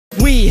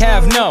We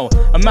have no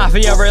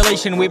mafia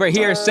relation. We were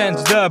here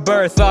since the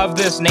birth of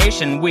this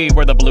nation. We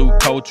were the blue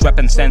coats,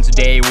 reppin' since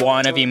day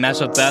one. If you mess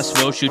with us,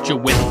 we'll shoot you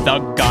with the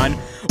gun.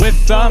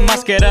 With a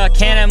musket, a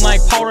cannon like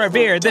Paul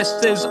Revere. This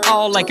is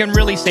all I can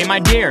really say,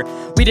 my dear.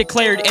 We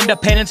declared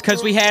independence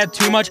cause we had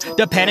too much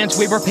dependence.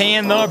 We were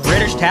paying the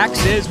British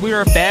taxes. We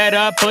were fed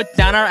up, put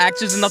down our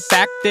axes. And the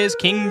fact is,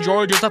 King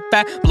George was a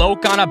fat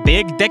bloke on a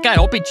big dick. I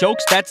hope he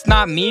chokes. That's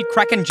not me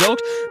cracking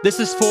jokes. This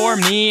is for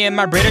me and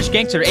my British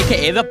gangster,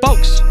 aka the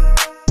folks.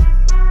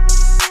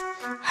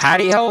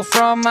 HiDeeHo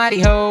from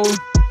Idaho.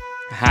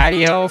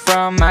 HiDeeHo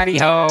from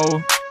Idaho.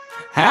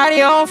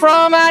 HiDeeHo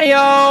from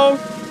Idaho.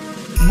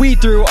 We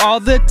threw all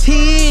the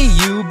tea,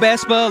 you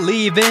best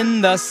believe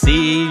in the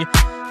sea.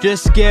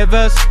 Just give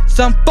us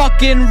some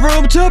fucking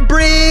room to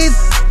breathe.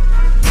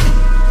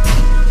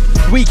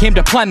 We came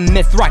to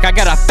Plymouth Rock, I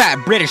got a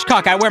fat British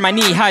cock. I wear my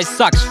knee-high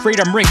socks,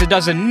 freedom rings, it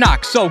doesn't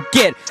knock. So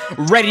get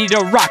ready to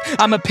rock,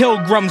 I'm a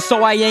pilgrim,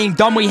 so I ain't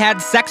dumb. We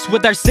had sex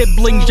with our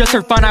siblings just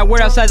for fun. I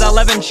wear a size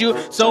 11 shoe,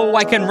 so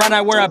I can run. I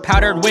wear a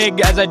powdered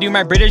wig as I do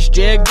my British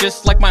jig,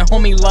 just like my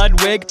homie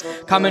Ludwig,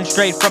 coming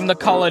straight from the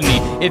colony.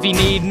 If you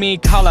need me,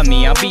 call on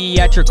me. I'll be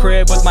at your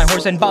crib with my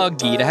horse and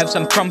buggy to have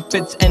some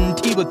crumpets and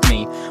tea with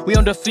me. We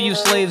owned a few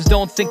slaves,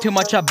 don't think too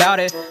much about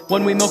it.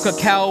 When we milk a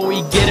cow,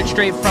 we get it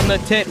straight from the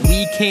tit.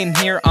 We came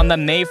here on the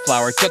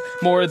Mayflower, took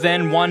more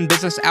than 1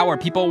 business hour.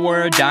 People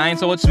were dying,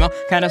 so it smelled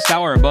kinda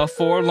sour.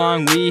 Before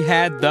long, we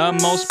had the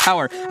most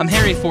power. I'm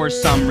hairy for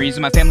some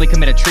reason, my family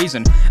committed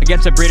treason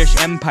against the British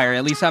Empire.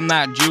 At least I'm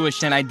not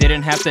Jewish and I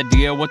didn't have to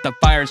deal with the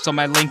fire. So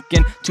my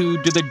Lincoln to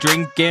do the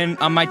drinking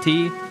on my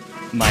tea.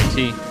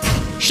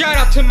 Shout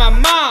out to my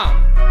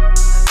mom!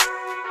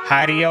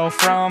 HiDeeHo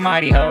from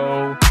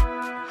Idaho.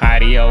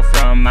 HiDeeHo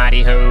from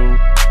Idaho.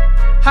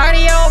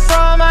 HiDeeHo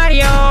from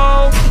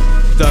Idaho.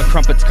 The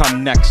crumpets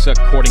come next,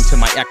 according to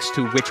my ex,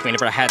 to which we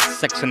never had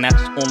sex, and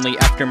that's only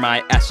after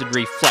my acid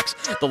reflex.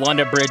 The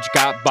London Bridge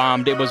got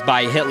bombed, it was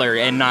by Hitler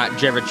and not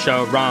Jared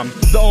Sharam.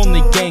 The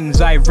only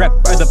gangs I rep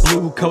are the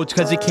blue coats,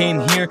 cause he came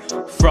here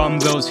from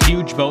those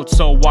huge boats.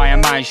 So why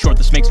am I short?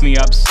 This makes me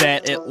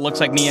upset. It looks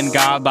like me and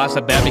God lost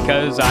a bet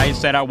because I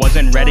said I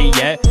wasn't ready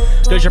yet.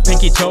 Does your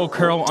pinky toe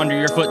curl under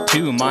your foot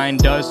too? Mine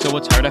does, so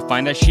it's hard to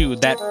find a shoe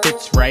that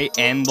fits right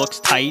and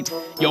looks tight.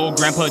 Yo,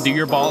 grandpa, do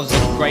your balls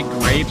look like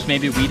grapes?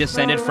 Maybe we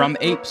descended from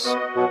apes.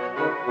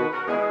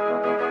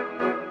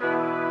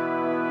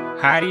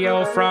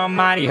 HiDeeHo from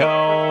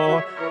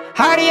Idaho.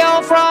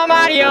 HiDeeHo from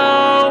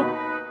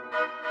Idaho.